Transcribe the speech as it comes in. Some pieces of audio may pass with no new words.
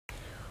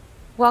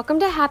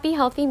Welcome to Happy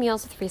Healthy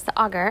Meals with Risa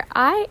Auger.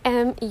 I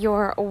am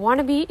your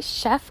wannabe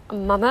chef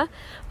mama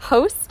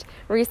host,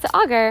 Risa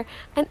Auger,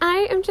 and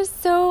I am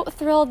just so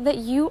thrilled that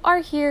you are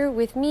here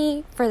with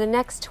me for the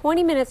next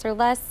 20 minutes or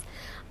less.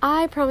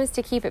 I promise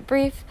to keep it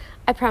brief.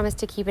 I promise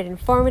to keep it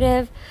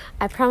informative.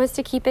 I promise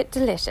to keep it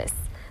delicious.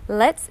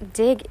 Let's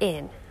dig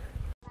in.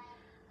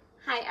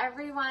 Hi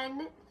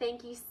everyone.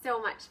 Thank you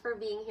so much for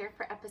being here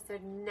for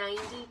episode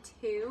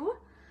 92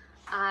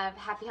 of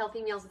Happy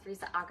Healthy Meals with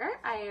Risa Auger.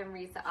 I am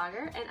Risa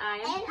Auger, and I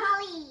am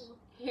Holly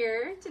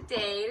here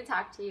today to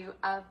talk to you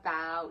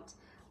about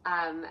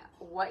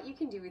what you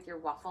can do with your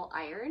waffle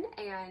iron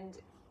and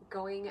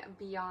going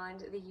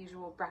beyond the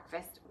usual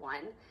breakfast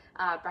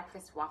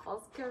breakfast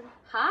waffles.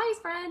 Hi,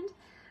 friend.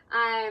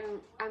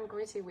 I'm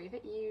going to wave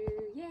at you.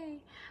 Yay.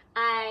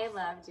 I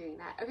love doing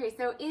that. Okay,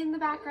 so in the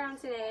background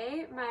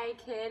today, my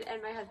kid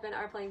and my husband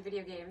are playing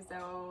video games,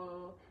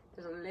 so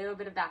there's a little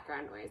bit of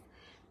background noise.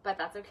 But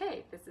that's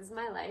okay. This is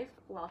my life.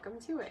 Welcome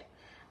to it.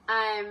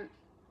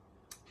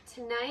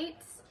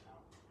 Tonight,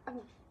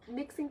 I'm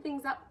mixing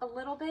things up a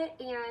little bit,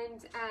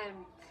 and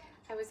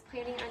I was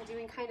planning on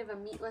doing kind of a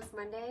meatless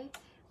Monday,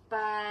 but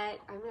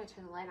I'm going to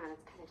turn the light on.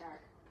 It's kind of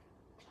dark.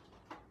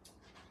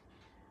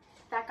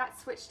 That got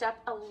switched up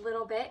a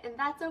little bit, and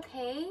that's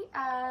okay.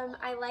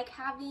 I like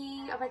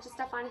having a bunch of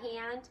stuff on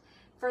hand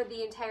for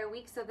the entire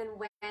week, so then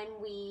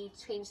when we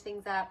change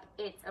things up,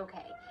 it's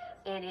okay,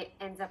 and it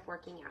ends up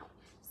working out.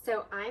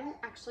 So I'm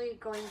actually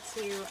going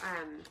to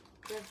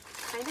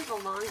have kind of a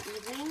long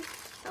evening,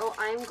 so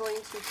I'm going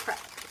to prep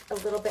a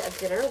little bit of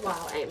dinner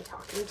while I am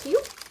talking to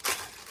you.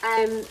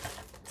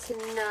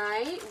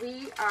 Tonight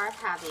we are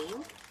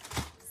having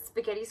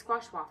spaghetti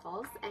squash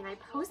waffles, and I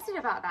posted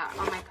about that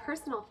on my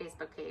personal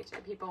Facebook page,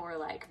 and people were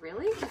like,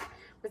 really?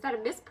 Was that a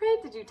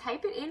misprint? Did you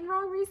type it in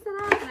wrong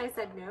recently? And I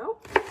said, no,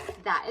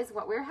 that is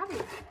what we're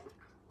having.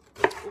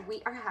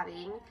 We are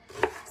having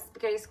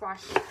spaghetti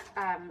squash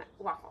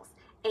waffles.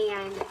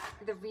 And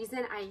the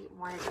reason I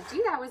wanted to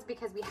do that was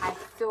because we had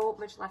so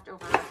much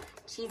leftover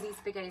cheesy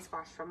spaghetti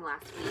squash from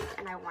last week,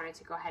 and I wanted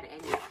to go ahead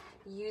and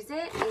use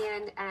it.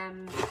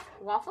 And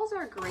waffles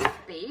are a great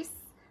base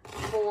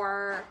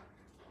for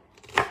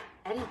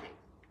anything,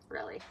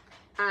 really.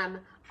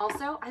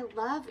 Also, I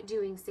love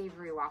doing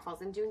savory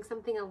waffles and doing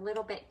something a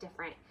little bit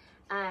different.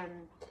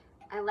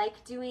 I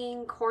like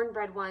doing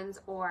cornbread ones,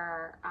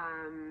 or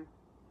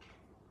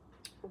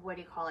what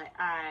do you call it?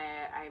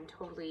 I'm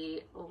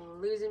totally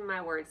losing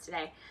my words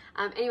today.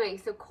 Anyway,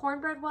 so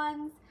cornbread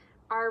ones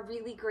are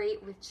really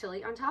great with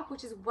chili on top,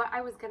 which is what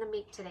I was going to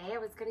make today. I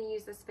was going to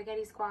use the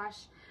spaghetti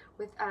squash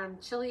with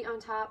chili on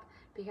top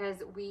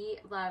because we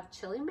love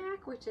chili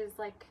mac, which is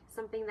like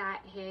something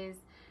that his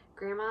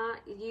grandma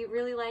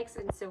really likes,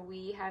 and so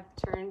we have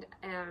turned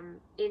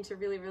into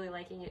really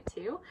liking it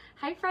too.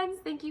 Hi friends,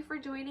 thank you for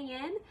joining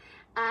in.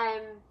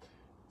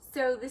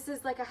 So this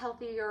is like a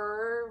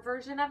healthier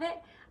version of it.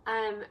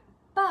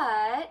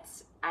 But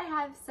I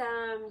have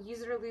some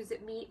use it or lose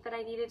it meat that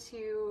I needed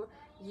to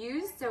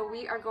use, so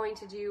we are going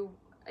to do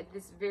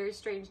this very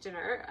strange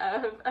dinner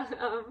of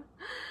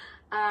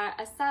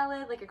a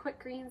salad, like a quick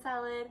green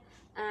salad,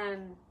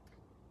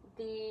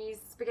 these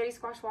spaghetti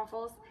squash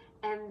waffles,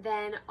 and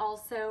then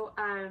also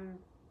I'm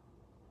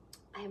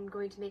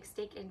going to make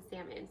steak and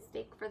salmon.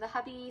 Steak for the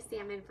hubby,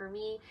 salmon for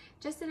me,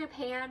 just in a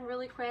pan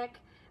really quick.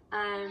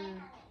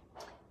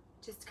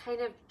 Just kind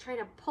of trying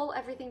to pull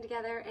everything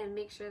together and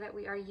make sure that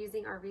we are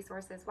using our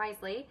resources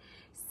wisely.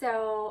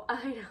 So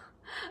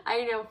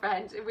I know,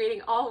 friend,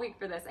 waiting all week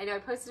for this. I know I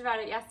posted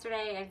about it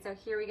yesterday, and so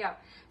here we go.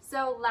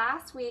 So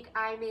last week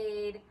I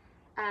made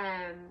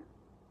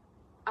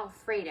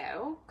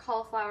Alfredo,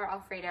 cauliflower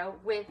Alfredo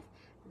with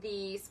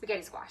the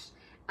spaghetti squash.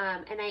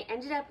 And I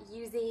ended up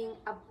using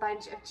a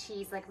bunch of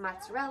cheese like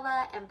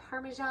mozzarella and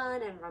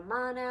Parmesan and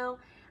Romano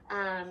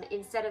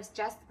instead of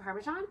just the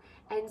Parmesan.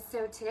 And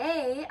so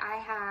today I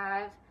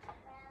have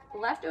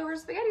leftover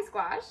spaghetti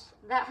squash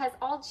that has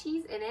all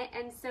cheese in it,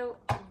 and so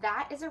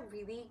that is a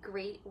really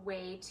great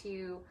way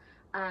to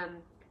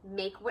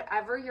make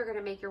whatever you're going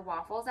to make your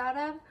waffles out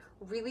of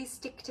really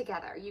stick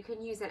together. You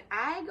can use an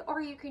egg or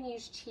you can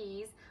use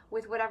cheese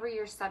with whatever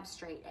your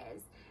substrate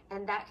is,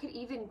 and that could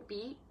even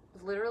be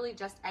literally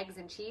just eggs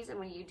and cheese, and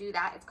when you do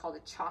that, it's called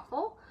a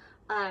chaffle.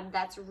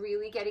 That's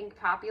really getting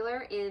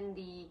popular in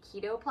the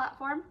keto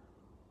platform.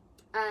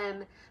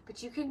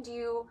 But you can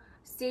do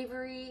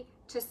savory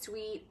to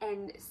sweet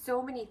and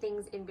so many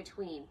things in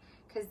between,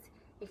 because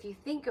if you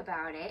think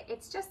about it,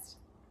 it's just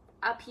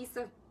a piece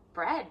of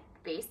bread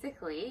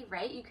basically,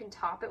 right? You can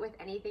top it with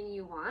anything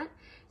you want.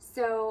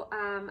 So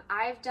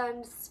I've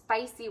done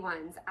spicy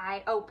ones.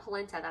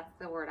 Polenta, that's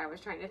the word I was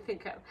trying to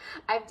think of.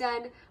 I've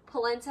done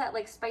polenta,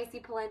 like spicy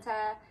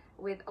polenta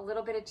with a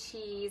little bit of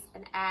cheese,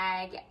 an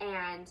egg,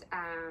 and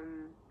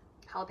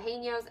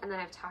jalapenos, and then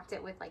I've topped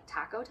it with like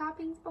taco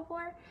toppings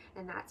before,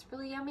 and that's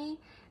really yummy.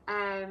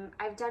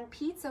 I've done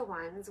pizza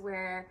ones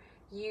where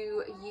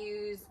you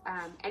use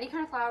any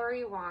kind of flour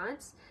you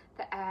want,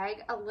 the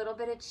egg, a little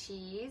bit of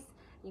cheese,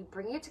 you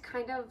bring it to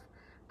kind of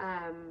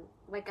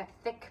like a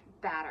thick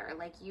batter,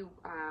 like you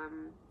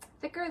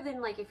thicker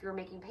than like if you're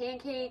making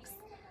pancakes,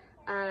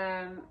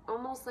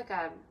 almost like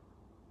a,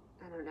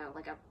 I don't know,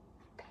 like a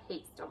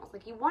paste almost.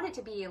 Like you want it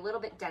to be a little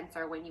bit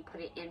denser when you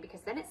put it in,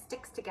 because then it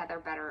sticks together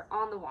better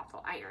on the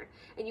waffle iron.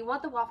 And you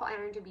want the waffle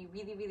iron to be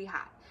really, really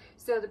hot.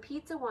 So the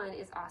pizza one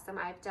is awesome.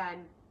 I've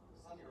done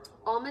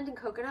almond and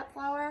coconut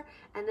flour,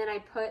 and then I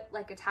put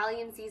like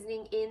Italian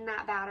seasoning in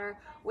that batter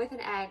with an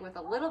egg with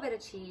a little bit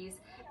of cheese,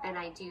 and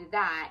I do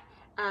that.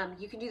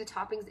 You can do the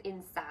toppings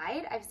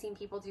inside. I've seen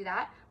people do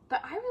that,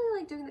 but I really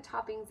like doing the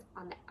toppings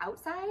on the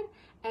outside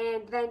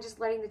and then just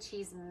letting the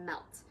cheese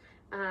melt,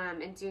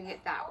 and doing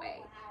it that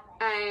way.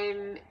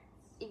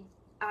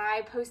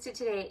 I posted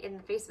today in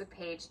the Facebook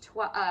page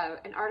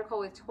an article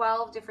with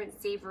 12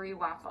 different savory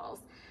waffles.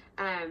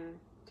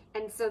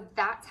 And so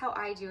that's how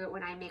I do it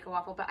when I make a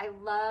waffle. But I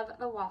love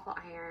the waffle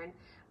iron.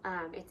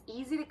 It's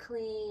easy to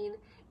clean.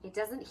 It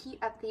doesn't heat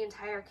up the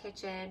entire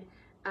kitchen.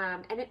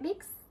 And it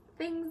makes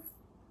things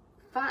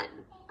fun,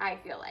 I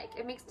feel like.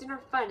 It makes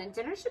dinner fun. And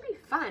dinner should be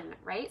fun,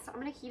 right? So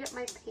I'm going to heat up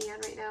my pan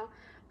right now.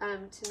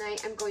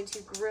 Tonight I'm going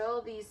to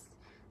grill the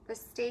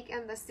steak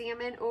and the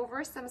salmon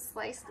over some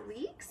sliced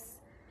leeks.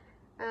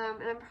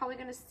 And I'm probably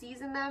going to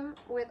season them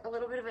with a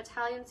little bit of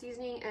Italian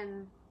seasoning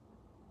and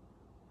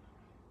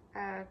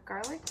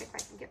garlic, if I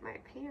can get my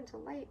pan to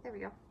light. There we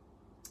go.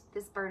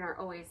 This burner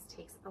always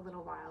takes a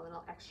little while, a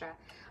little extra.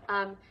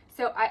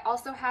 So I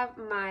also have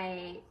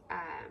my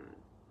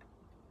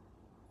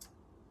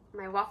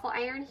my waffle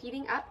iron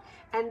heating up,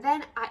 and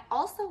then I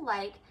also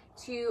like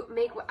to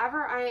make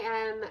whatever I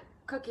am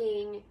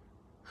cooking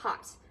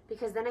hot,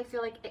 because then I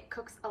feel like it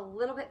cooks a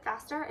little bit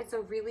faster, and so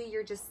really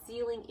you're just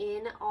sealing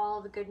in all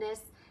the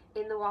goodness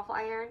in the waffle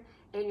iron,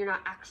 and you're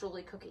not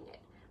actually cooking it.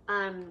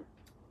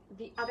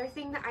 The other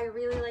thing that I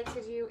really like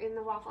to do in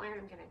the waffle iron,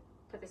 I'm gonna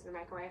put this in the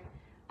microwave.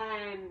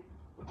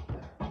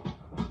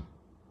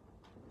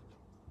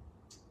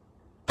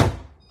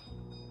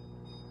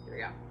 Here we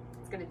go.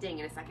 It's gonna ding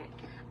in a second.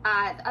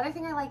 The other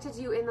thing I like to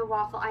do in the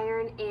waffle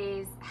iron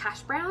is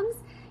hash browns.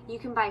 You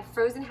can buy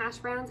frozen hash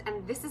browns,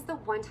 and this is the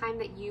one time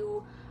that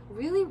you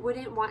really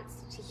wouldn't want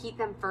to heat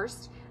them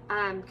first,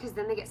 because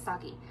then they get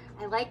soggy.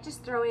 I like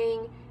just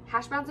throwing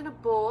hash browns in a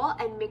bowl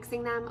and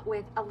mixing them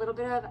with a little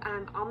bit of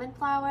almond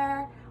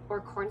flour or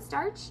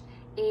cornstarch,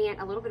 and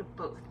a little bit of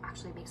both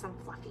actually makes them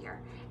fluffier.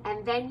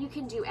 And then you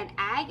can do an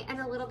egg and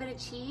a little bit of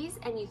cheese,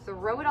 and you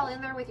throw it all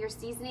in there with your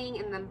seasoning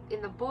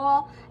in the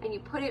bowl, and you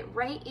put it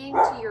right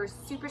into your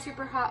super,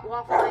 super hot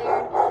waffle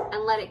iron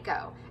and let it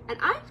go. And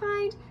I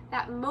find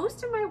that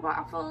most of my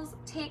waffles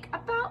take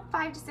about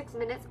 5 to 6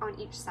 minutes on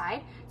each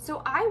side,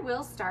 so I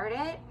will start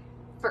it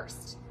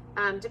first,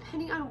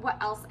 depending on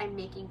what else I'm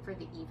making for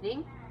the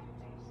evening.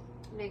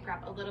 I'm gonna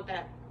grab a little bit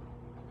of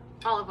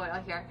olive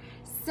oil here.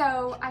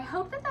 So I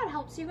hope that that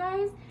helps you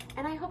guys,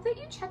 and I hope that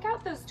you check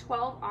out those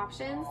 12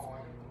 options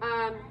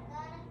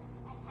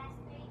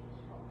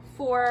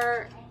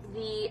for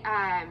the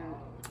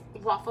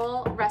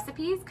waffle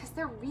recipes, because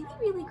they're really,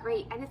 really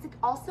great, and it's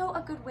also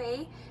a good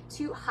way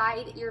to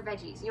hide your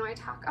veggies. You know, I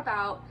talk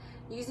about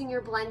using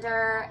your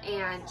blender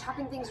and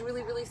chopping things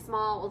really, really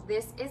small. Well,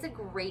 this is a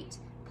great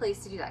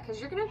place to do that,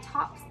 because you're gonna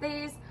top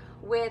these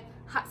with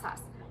hot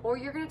sauce, or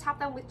you're gonna top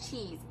them with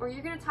cheese, or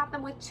you're gonna top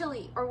them with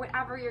chili, or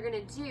whatever you're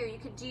gonna do. You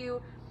could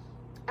do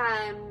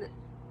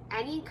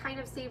any kind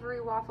of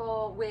savory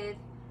waffle with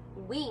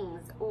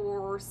wings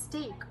or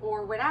steak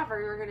or whatever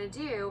you're gonna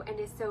do. And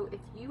so if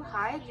you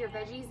hide your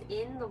veggies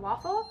in the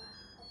waffle,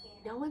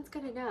 no one's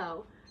gonna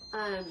know,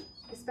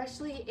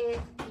 especially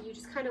if you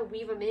just kind of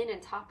weave them in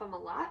and top them a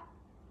lot.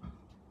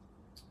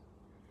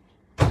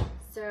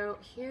 So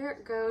here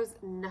goes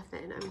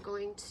nothing. I'm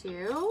going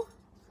to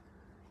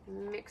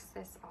mix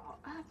this all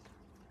up.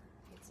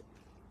 It's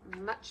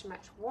much,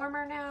 much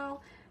warmer now,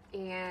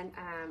 and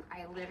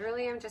I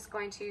literally am just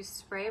going to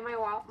spray my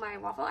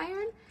waffle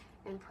iron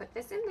and put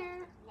this in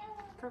there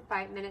for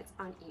 5 minutes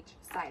on each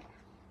side.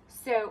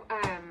 So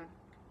I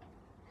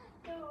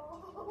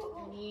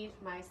need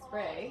my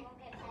spray.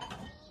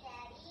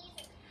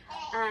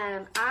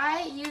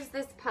 I use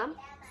this pump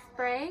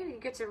spray. You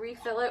get to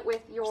refill it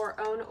with your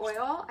own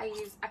oil. I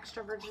use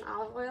extra virgin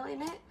olive oil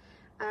in it.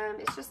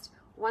 It's just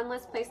one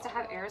less place to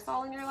have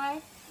aerosol in your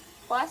life.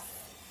 Plus,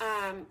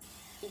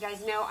 you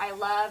guys know I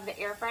love the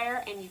air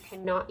fryer, and you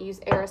cannot use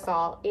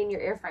aerosol in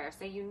your air fryer,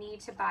 so you need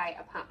to buy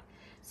a pump.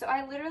 So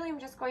I literally am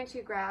just going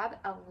to grab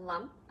a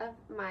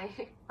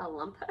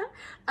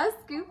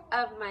scoop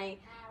of my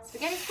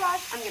spaghetti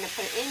squash. I'm gonna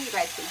put it in. You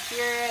guys can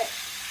hear it.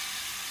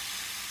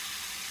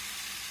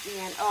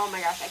 And oh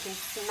my gosh, I can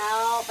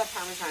smell the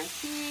Parmesan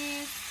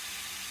cheese.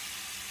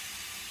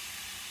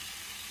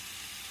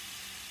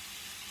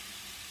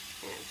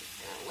 And I'm just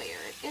gonna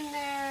layer it in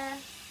there.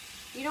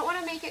 You don't want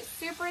to make it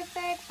super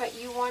thick, but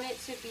you want it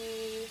to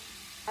be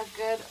a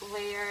good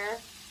layer.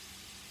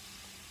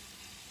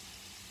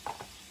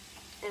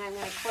 And I'm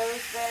going to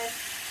close this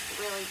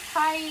really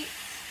tight.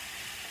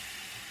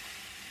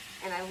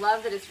 And I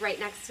love that it's right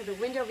next to the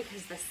window,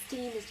 because the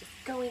steam is just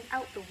going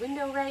out the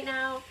window right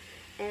now.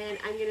 And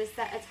I'm going to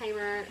set a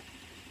timer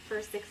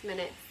for 6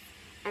 minutes,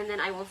 and then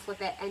I will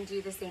flip it and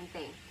do the same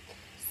thing.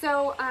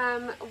 So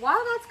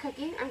while that's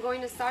cooking, I'm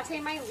going to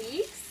saute my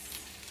leeks.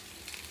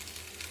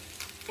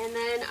 And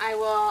then I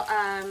will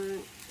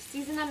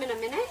season them in a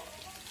minute.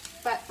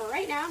 But for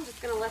right now, I'm just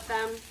going to let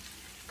them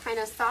kind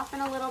of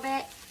soften a little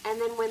bit.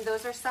 And then when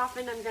those are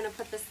softened, I'm going to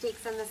put the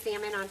steaks and the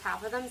salmon on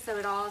top of them so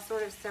it all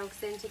sort of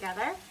soaks in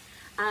together.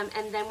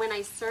 And then when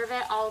I serve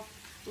it, I'll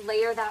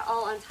layer that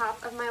all on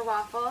top of my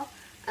waffle.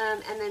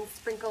 And then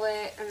sprinkle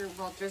it, or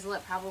well, drizzle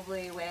it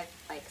probably with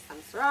like some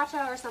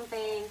sriracha or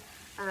something,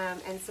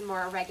 and some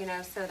more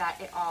oregano so that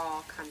it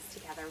all comes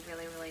together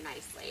really, really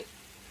nicely.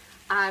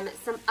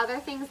 Some other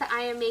things that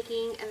I am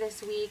making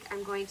this week,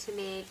 I'm going to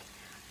make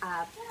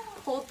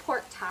pulled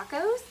pork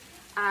tacos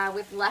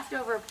with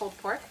leftover pulled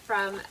pork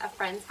from a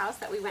friend's house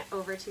that we went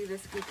over to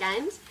this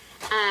weekend.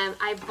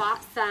 I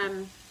bought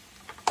some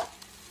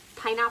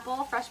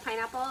pineapple, fresh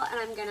pineapple, and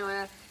I'm going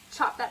to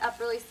chop that up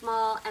really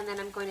small, and then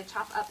I'm going to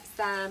chop up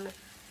some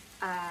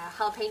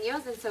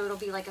jalapenos, and so it'll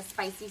be like a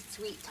spicy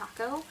sweet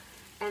taco.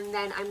 And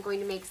then I'm going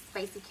to make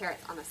spicy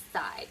carrots on the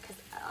side because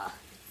it's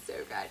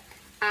so good.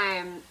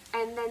 And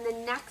then the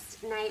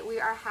next night we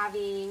are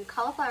having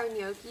cauliflower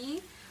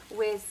gnocchi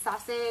with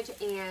sausage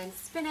and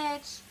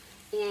spinach,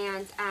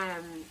 and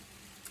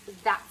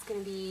that's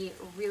going to be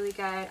really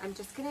good. I'm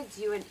just going to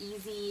do an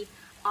easy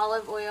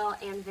olive oil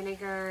and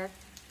vinegar,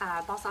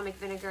 balsamic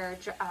vinegar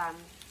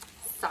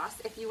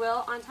sauce, if you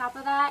will, on top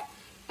of that.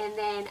 And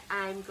then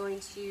I'm going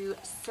to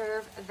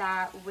serve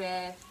that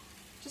with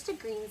just a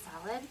green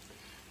salad.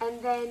 And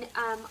then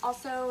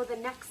also the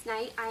next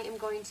night I am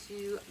going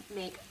to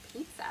make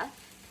pizza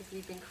because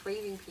we've been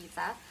craving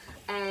pizza,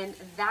 and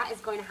that is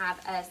going to have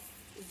a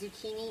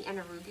zucchini and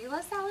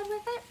arugula salad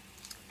with it.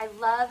 I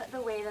love the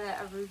way that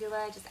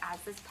arugula just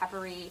adds this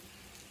peppery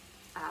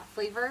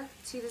flavor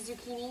to the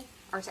zucchini,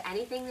 or to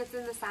anything that's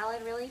in the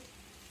salad really.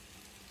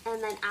 And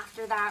then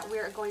after that,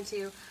 we're going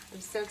to,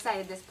 I'm so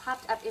excited, this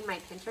popped up in my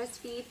Pinterest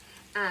feed,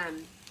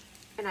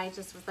 and I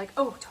just was like,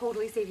 oh,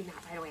 totally saving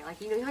that right away.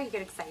 Like, you know how you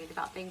get excited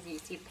about things and you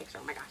see the picture,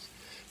 oh my gosh.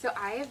 So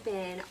I have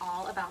been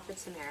all about the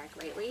turmeric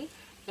lately,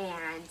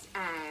 and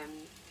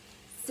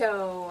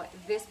so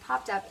this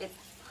popped up. It's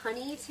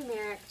honey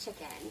turmeric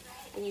chicken,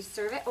 and you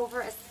serve it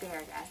over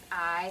asparagus.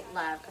 I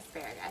love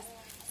asparagus.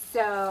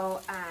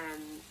 So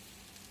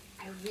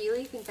I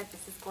really think that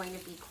this is going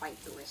to be quite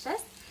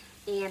delicious.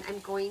 And I'm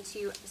going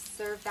to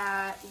serve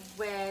that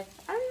with,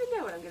 I don't even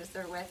know what I'm going to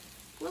serve with.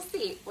 We'll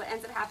see what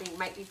ends up happening.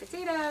 Might be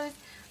potatoes,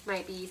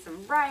 might be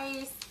some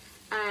rice.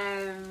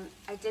 I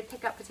did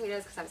pick up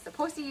potatoes because I was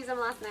supposed to use them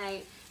last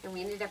night, and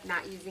we ended up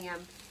not using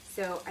them.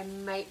 So I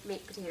might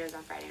make potatoes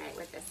on Friday night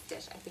with this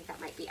dish. I think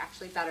that might be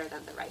actually better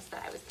than the rice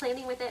that I was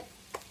planning with it.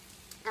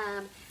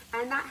 And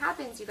that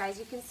happens, you guys.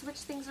 You can switch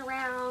things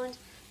around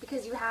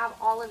because you have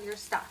all of your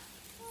stuff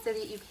so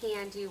that you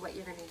can do what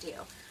you're going to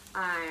do.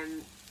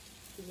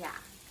 Yeah,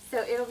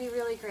 so it'll be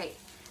really great.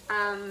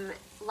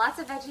 Lots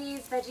of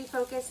veggies, veggie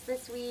focus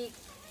this week,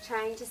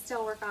 trying to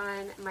still work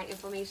on my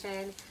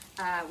inflammation,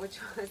 which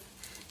was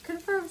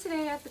confirmed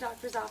today at the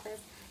doctor's office,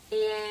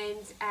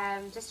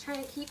 and just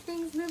trying to keep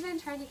things moving,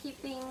 trying to keep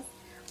things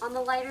on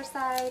the lighter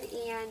side,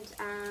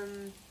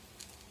 and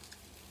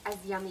as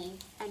yummy,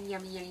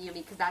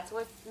 because that's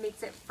what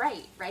makes it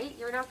right?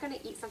 You're not going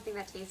to eat something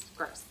that tastes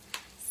gross.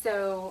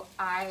 So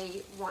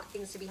I want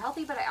things to be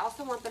healthy, but I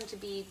also want them to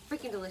be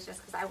freaking delicious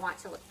because I want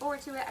to look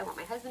forward to it. I want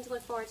my husband to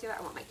look forward to it.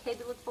 I want my kid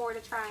to look forward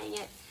to trying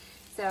it.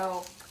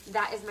 So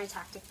that is my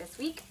tactic this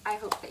week. I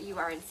hope that you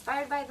are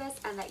inspired by this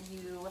and that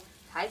you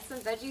hide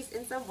some veggies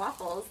in some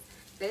waffles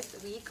this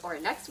week or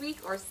next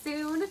week or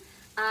soon.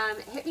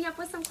 Hit me up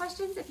with some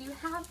questions if you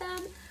have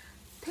them.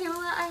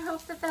 Pamela, I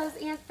hope that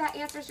that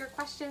answers your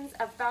questions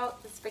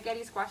about the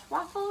spaghetti squash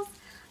waffles.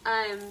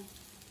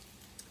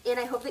 And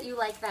I hope that you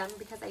like them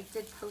because I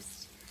did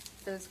post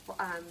those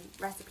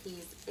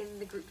recipes in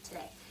the group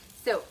today.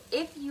 So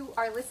if you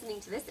are listening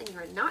to this and you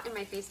are not in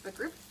my Facebook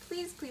group,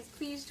 please, please,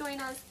 please join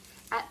us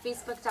at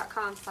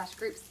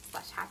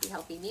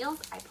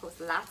facebook.com/groups/happyhealthymeals. I post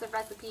lots of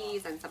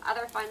recipes and some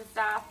other fun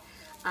stuff.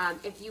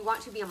 If you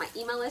want to be on my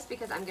email list,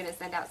 because I'm going to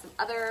send out some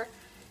other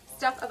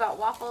stuff about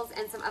waffles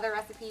and some other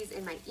recipes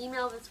in my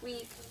email this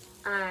week,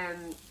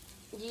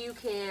 you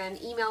can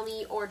email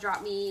me or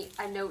drop me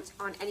a note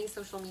on any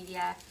social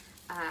media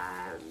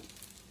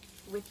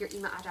with your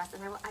email address,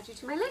 and I will add you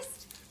to my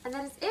list. And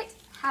that is it.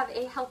 Have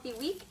a healthy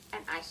week,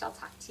 and I shall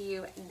talk to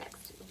you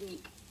next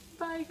week.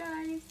 Bye,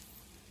 guys.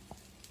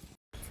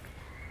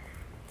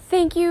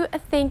 Thank you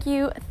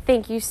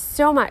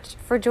so much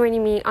for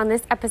joining me on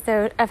this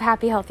episode of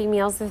Happy Healthy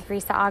Meals with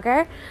Risa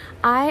Auger.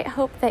 I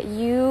hope that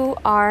you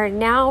are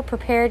now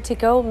prepared to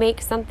go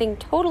make something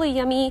totally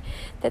yummy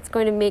that's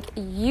going to make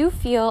you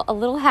feel a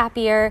little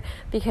happier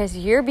because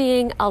you're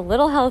being a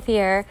little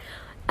healthier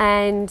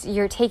and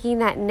you're taking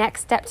that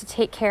next step to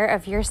take care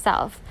of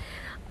yourself.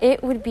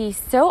 It would be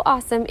so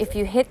awesome if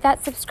you hit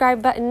that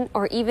subscribe button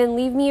or even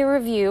leave me a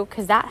review,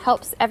 because that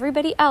helps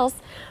everybody else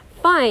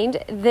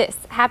find this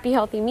happy,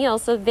 healthy meal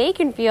so they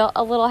can feel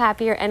a little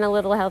happier and a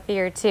little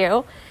healthier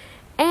too.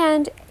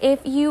 And if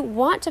you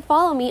want to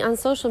follow me on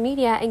social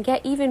media and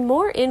get even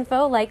more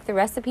info like the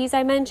recipes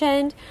I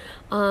mentioned,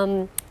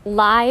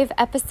 live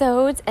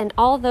episodes, and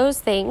all those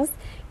things,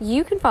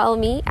 you can follow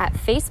me at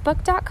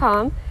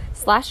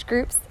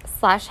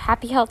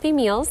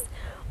facebook.com/groups/happyhealthymeals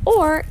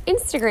or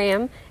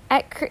Instagram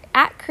at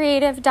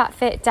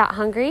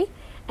creative.fit.hungry.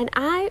 And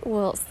I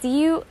will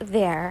see you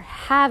there.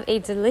 Have a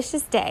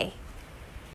delicious day.